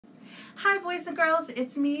Hi boys and girls,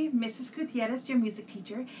 it's me, Mrs. Gutierrez, your music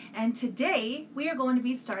teacher, and today we are going to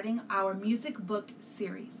be starting our music book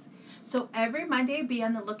series. So every Monday be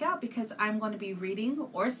on the lookout because I'm going to be reading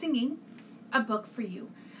or singing a book for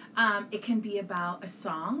you. It can be about a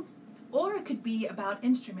song or it could be about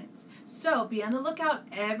instruments. So be on the lookout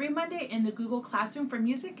every Monday in the Google Classroom for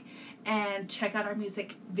music and check out our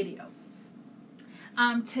music video.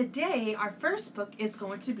 Today our first book is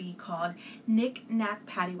going to be called Knick Knack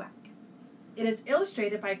Paddywhack. It is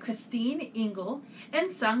illustrated by Christine Engel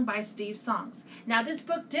and sung by Steve Songs. Now this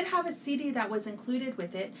book did have a CD that was included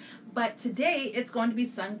with it, but today it's going to be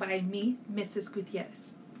sung by me, Mrs.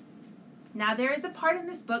 Gutierrez. Now there is a part in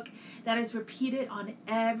this book that is repeated on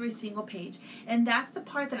every single page, and that's the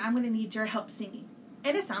part that I'm going to need your help singing.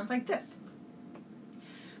 And it sounds like this.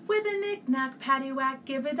 With a knick-knack, paddywhack,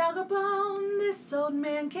 give a dog a bone, this old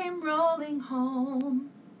man came rolling home.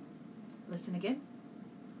 Listen again.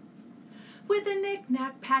 With a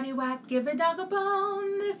knick-knack, paddywhack, give a dog a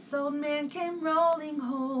bone, this old man came rolling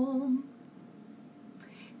home.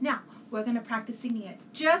 Now, we're going to practice singing it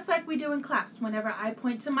just like we do in class. Whenever I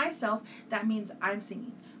point to myself, that means I'm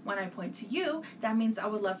singing. When I point to you, that means I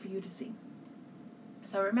would love for you to sing.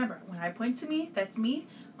 So remember, when I point to me, that's me.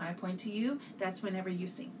 When I point to you, that's whenever you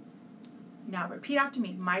sing. Now repeat after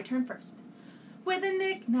me. My turn first. With a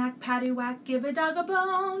knick-knack, paddywhack, give a dog a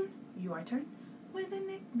bone. Your turn. With a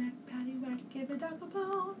knick-knack, paddywhack, give a dog a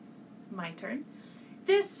bone. My turn.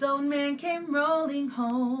 This old man came rolling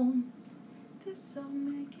home. This old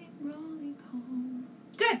man came rolling home.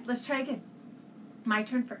 Good. Let's try again. My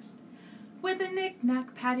turn first. With a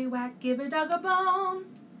knick-knack, paddywhack, give a dog a bone.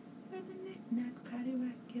 With a knick-knack,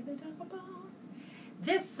 paddywhack, give a dog a bone.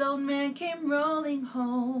 This old man came rolling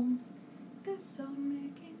home. This old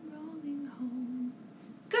man came rolling home.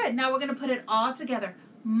 Good. Now we're going to put it all together.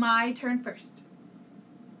 My turn first.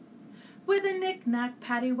 With a knick-knack,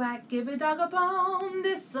 paddywhack, give a dog a bone.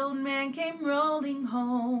 This old man came rolling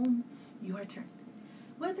home. Your turn.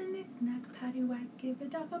 With a knick-knack, paddywhack, give a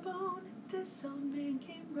dog a bone. This old man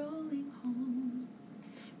came rolling home.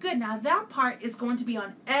 Good. Now that part is going to be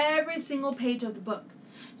on every single page of the book.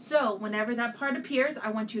 So whenever that part appears,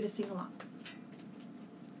 I want you to sing along.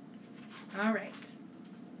 All right.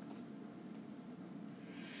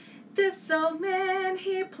 This old man,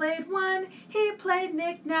 he played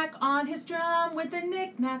knick-knack on his drum. With a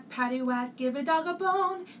knick-knack, paddywhack, give a dog a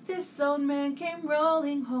bone. This old man came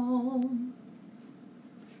rolling home.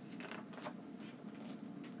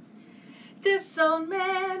 This old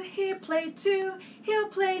man, he played too. He'll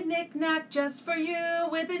play knick-knack just for you.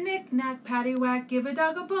 With a knick-knack, paddywhack, give a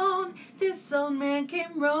dog a bone. This old man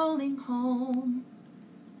came rolling home.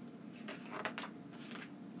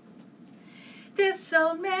 This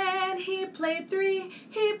old man, he played three.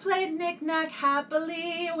 He played knick-knack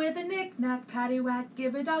happily. With a knick-knack, paddywhack,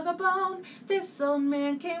 give a dog a bone. This old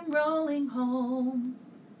man came rolling home.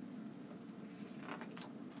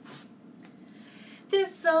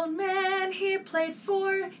 This old man, he played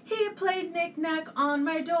four. He played knick-knack on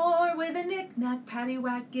my door. With a knick-knack,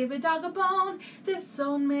 paddywhack, give a dog a bone. This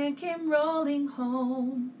old man came rolling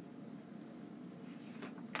home.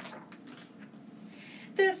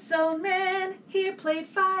 This old man, he played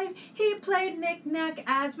five. He played knick-knack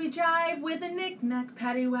as we jive. With a knick-knack,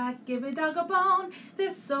 paddywhack, give a dog a bone.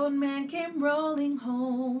 This old man came rolling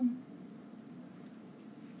home.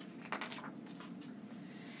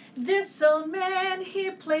 This old man,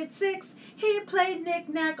 he played six. He played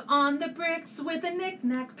knick-knack on the bricks. With a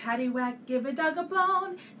knick-knack, paddywhack, give a dog a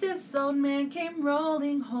bone. This old man came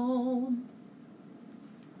rolling home.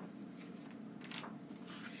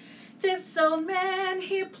 This old man,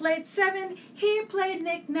 he played seven. He played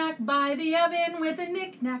knick-knack by the oven. With a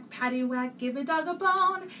knick-knack, paddywhack, give a dog a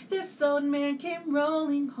bone. This old man came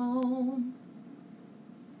rolling home.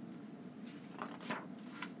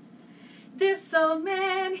 This old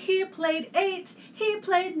man, he played eight. He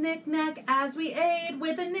played knick-knack as we ate.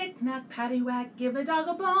 With a knick-knack, paddywhack, give a dog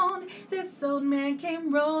a bone. This old man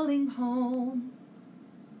came rolling home.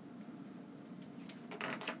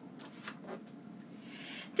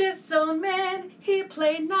 This old man, he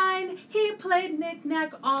played nine. He played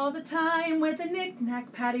knick-knack all the time. With a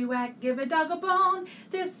knick-knack, paddywhack, give a dog a bone.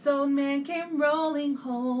 This old man came rolling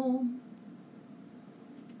home.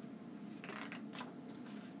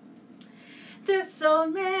 This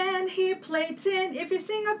old man, he played 10. If you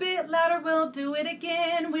sing a bit louder, we'll do it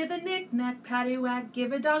again. With a knick-knack, paddywhack,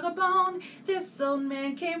 give a dog a bone. This old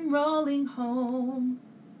man came rolling home.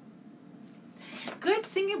 Good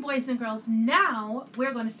singing, boys and girls. Now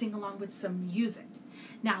we're going to sing along with some music.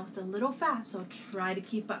 Now it's a little fast, so try to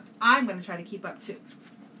keep up. I'm going to try to keep up too.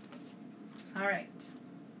 All right.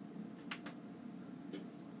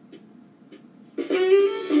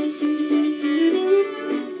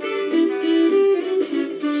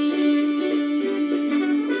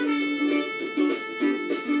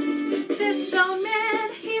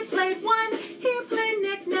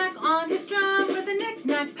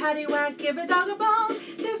 knick-knack, paddywhack, give a dog a bone.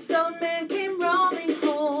 This old man came rolling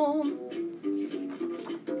home.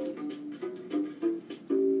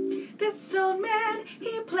 This old man,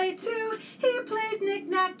 he played too. He played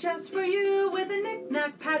knick-knack just for you. With a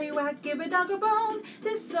knick-knack, paddywhack, give a dog a bone.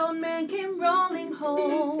 This old man came rolling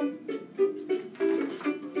home.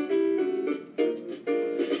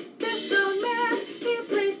 This old man, he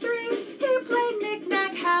played three. He played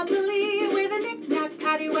knick-knack happily. With a knick-knack,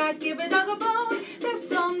 paddywhack, give a dog a bone.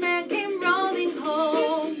 This old man came rolling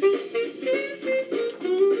home.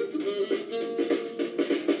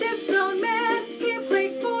 This old man, he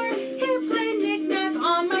played four. He played knick-knack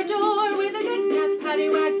on my door. With a knick-knack,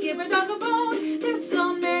 paddywhack, give a dog a bone. This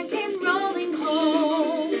old man came rolling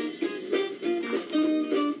home.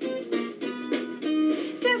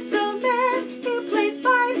 This old man, he played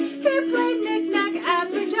five. He played knick-knack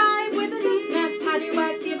as we jive. With a knick-knack,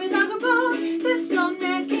 paddywhack, give a dog a bone. This old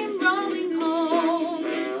man came rolling home.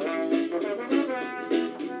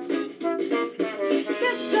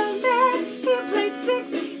 This old man, he played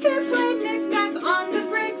six. He played knick-knack on the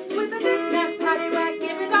bricks. With a knick-knack, paddywhack,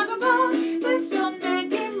 give a dog a bone. This old man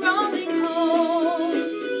came rolling home.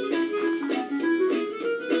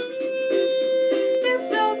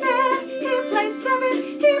 This old man, he played seven.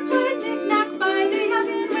 He played knick-knack by the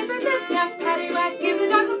oven. With a knick-knack, paddywhack, give a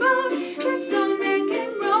dog a bone. This old man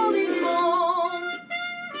came rolling home.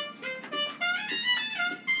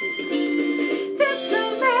 This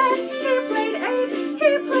old man, he played eight.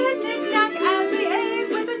 He played knick-knack as we ate.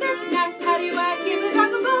 With a knick-knack, paddywhack, give a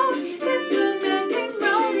dog a bone. This old man came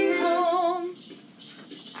rolling home.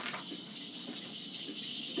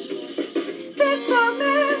 This old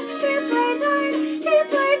man, he played nine. He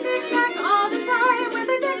played knick-knack all the time. With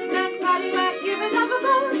a knick-knack, paddywhack, give a dog a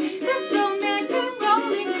bone. This old man came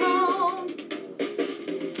rolling home.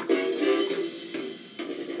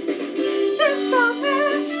 This old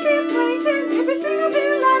man, he played ten. If we sing a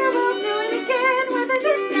bit louder, we'll do it again. With a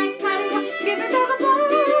knick-knack, paddywhack, give a dog a bone.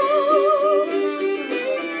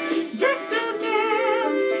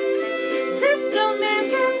 This old man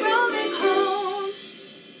came rolling home.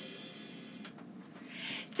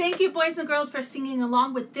 Thank you, boys and girls, for singing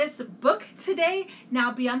along with this book today.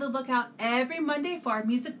 Now be on the lookout every Monday for our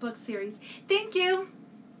music book series. Thank you.